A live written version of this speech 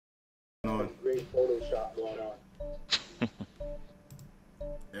on. Great Photoshop going on.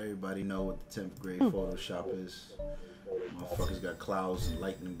 Everybody know what the 10th grade Photoshop is. Motherfuckers got clouds and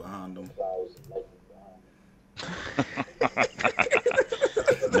lightning behind them.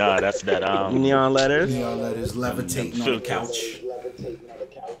 Nah, that's that neon letters. Neon letters levitating on the couch.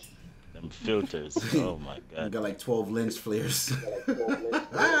 Them filters. Oh my You god. got like 12 lens flares.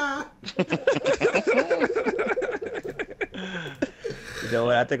 You know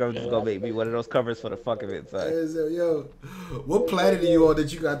what? I think I'm just gonna make me one of those covers for the fuck of it. So. Yo, what planet are you on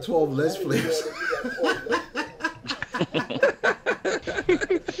that you got 12 lens flares?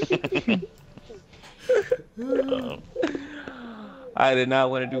 I did not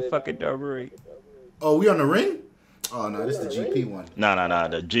want to do fucking Nurburgring. Oh, we on the ring? Oh no, this is the GP one. Nah,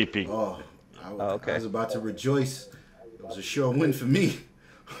 the GP. Oh, okay. I was about to rejoice. It was a sure win for me.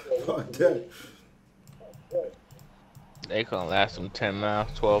 Fuck that. They gonna last them 10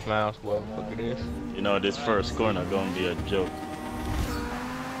 miles, 12 miles, whatever the fuck it is. You know, this first corner gonna be a joke.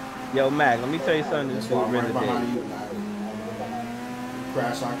 Yo, Mac, let me tell you something. This dude really did.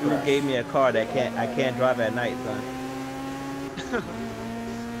 Crash on He crash. gave me a car that I can't drive at night, son.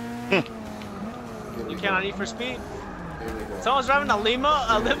 You can't on Need for Speed? Someone's driving a limo?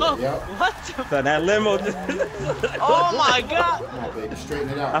 A limo? Yep. What? So that limo just... Oh my god! Come on, baby, straighten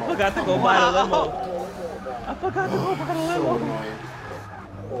it out. I forgot to go buy the limo. I forgot to go buy the So limo. annoying.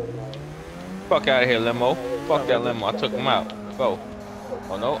 Fuck out of here, limo. Fuck that limo. I took him out. Go.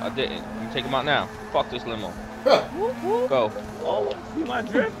 Oh no, I didn't. You take him out now. Fuck this limo. Go. Oh, see my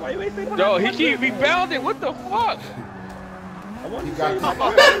drift? Why you ain't say Yo, he keep rebounding. What the fuck? I want You to got see my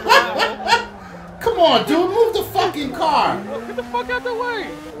caught. drift. Come on, dude, move the fucking car. Get the fuck out the way.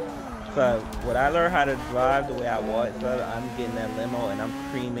 So, when I learn how to drive the way I want, so I'm getting that limo and I'm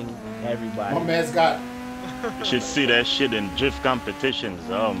creaming everybody. My man's got. You should see that shit in drift competitions.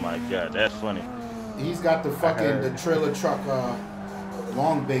 Oh my god, that's funny. He's got the fucking the trailer truck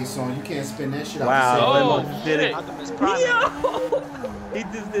long base on. You can't spin that shit out. Wow, the same limo way. just did it. Optimus Prime. Yo! He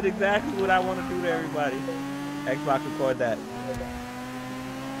just did exactly what I want to do to everybody. Xbox record that.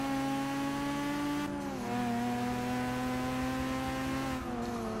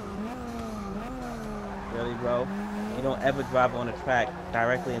 Really, bro? You don't ever drive on the track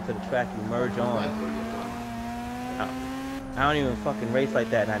directly into the track. You merge on. I don't even fucking race like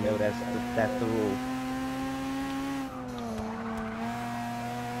that, and I know that's the rule.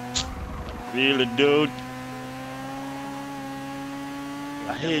 Really, dude?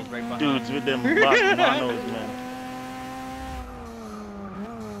 I hate dudes with them back manos, man.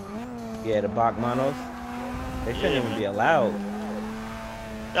 Yeah, the Bach Monos. They shouldn't even be allowed.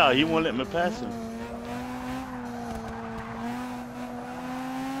 Yeah, he won't let me pass him.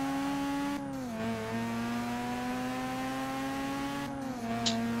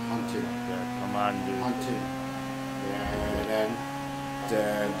 Hunting. Yeah, come on, dude. Hunting.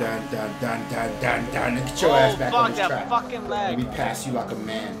 Dun. Get your ass back on fuck this that track. fucking Let leg. me pass you like a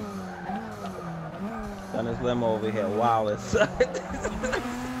man. Done this limo over here, Wallace.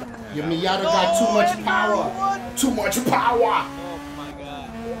 Your Miata got too much power. Too much power. Oh my god.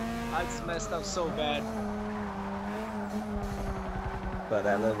 I just messed up so bad. But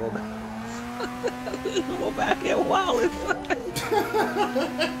that limo go back at Wallace.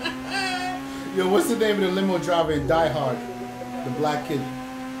 Yo, what's the name of the limo driver in Die Hard? The black kid.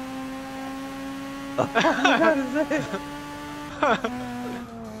 What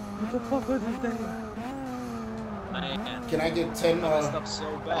the fuck was his name? Man. Can I get 10? I messed up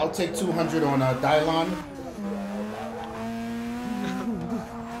so bad. I'll take 200 on Dylon.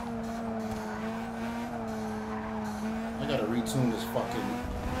 I gotta retune this fucking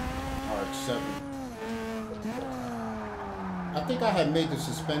RX-7. I think I had made the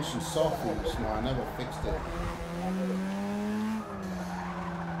suspension soft loose. No, I never fixed it.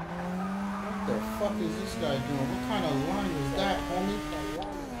 What the fuck is this guy doing? What kind of line was that, homie?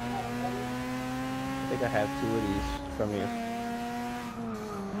 I think I have 2 of these from you.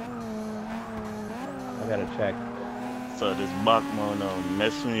 I gotta check. So this back mono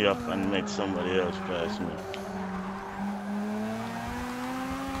mess me up and make somebody else pass me.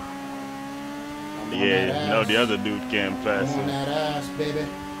 Yeah, no, the other dude can't pass I'm on him. that ass, baby.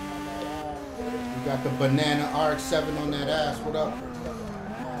 You got the banana RX-7 on that ass. What up?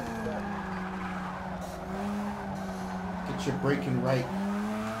 Get your braking right.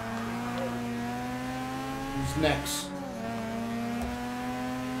 Who's next?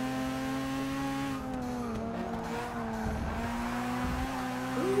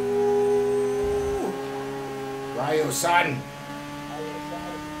 Ooh. Ryo-san.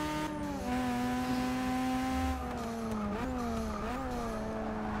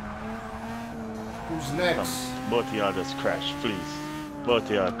 Who's next? Both of y'all just crash, please. Both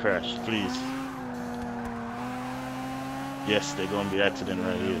of y'all crash, please. Yes, they're gonna be accident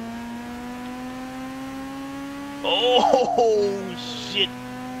right here. Oh shit!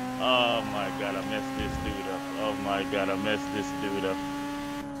 Oh my god, I messed this dude up. Oh my god, I messed this dude up.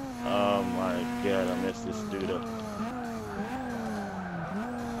 Oh my god, I messed this dude up.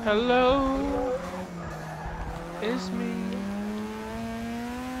 Hello, it's me.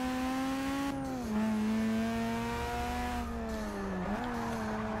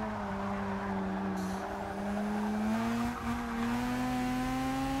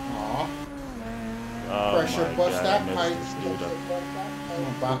 Oh Pressure my bust god, that I pipe. messed this dude up. Come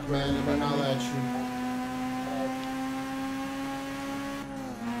on, Bachman, let me holler at you.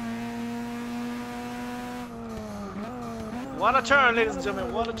 What a turn, ladies and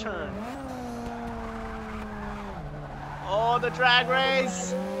gentlemen. What a turn. Oh, the drag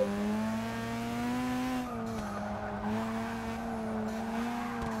race.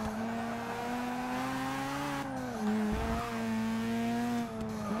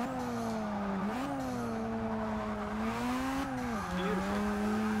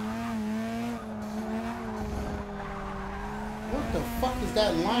 What the fuck is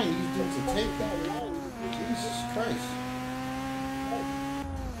that line these dudes are taking? Jesus Christ.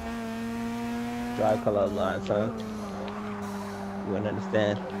 Drive color line, son. You wouldn't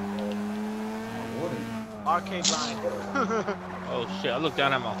understand. Arcade line. Oh shit! I looked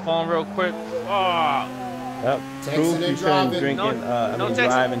down at my phone real quick. Oh. Yep. Texting Proof and you driving. shouldn't drinking. Drive and No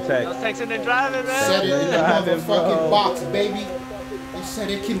text. texting and driving, man. Set it in the Driving, motherfucking bro. box, baby. They said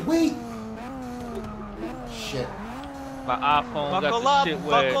it can wait. Shit. My iPhone Buckle got the up, shit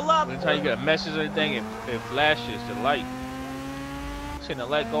where buckle up. anytime you get a message or anything, it flashes the light. Seeing the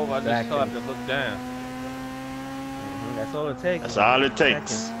light go over, I just still have to look down. That's all it takes. That's all it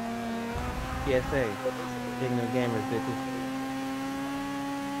takes. PSA. Ignorant gamers, bitches.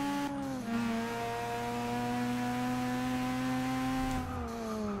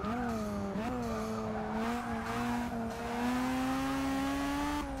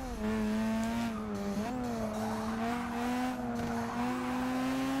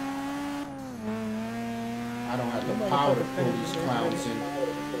 I don't have the power to pull these clowns in.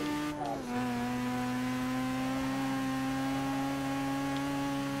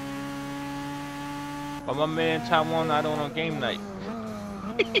 But my man Taiwan not on game night.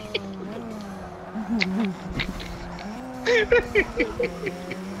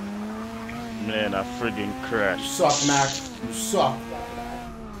 Man, I friggin' You crashed. suck, Mac. You suck.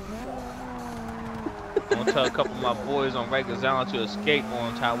 I'm gonna tell a couple of my boys on Rikers Island to escape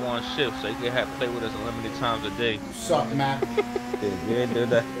on Taiwan shift so they can have play with us unlimited times a day. You suck, Mac. You ain't do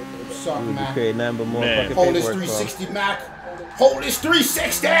that. You suck, You would be Mac. creating nothing but more Man. fucking Hold this paperwork, bro. 360, Mac. Hold this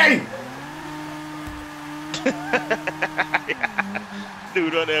 360!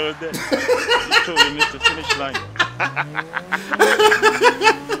 Dude, what the hell was that? He totally missed the finish line.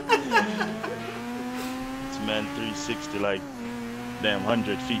 This man 360 like damn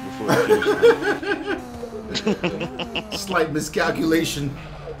 100 feet before the finish line. Slight miscalculation.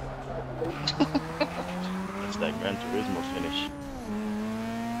 That's that Gran Turismo finish.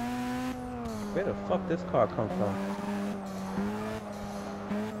 Where the fuck this car come from?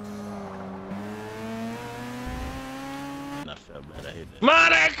 And I felt bad I hit that.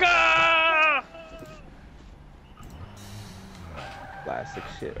 Monica! Classic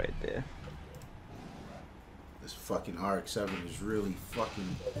shit right there. This fucking RX-7 is really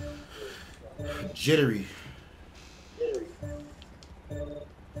fucking jittery.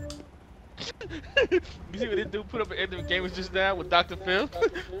 You see what this dude put up at Ignorant Gamers just now with Dr. Phil?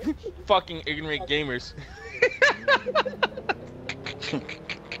 Fucking Ignorant Gamers.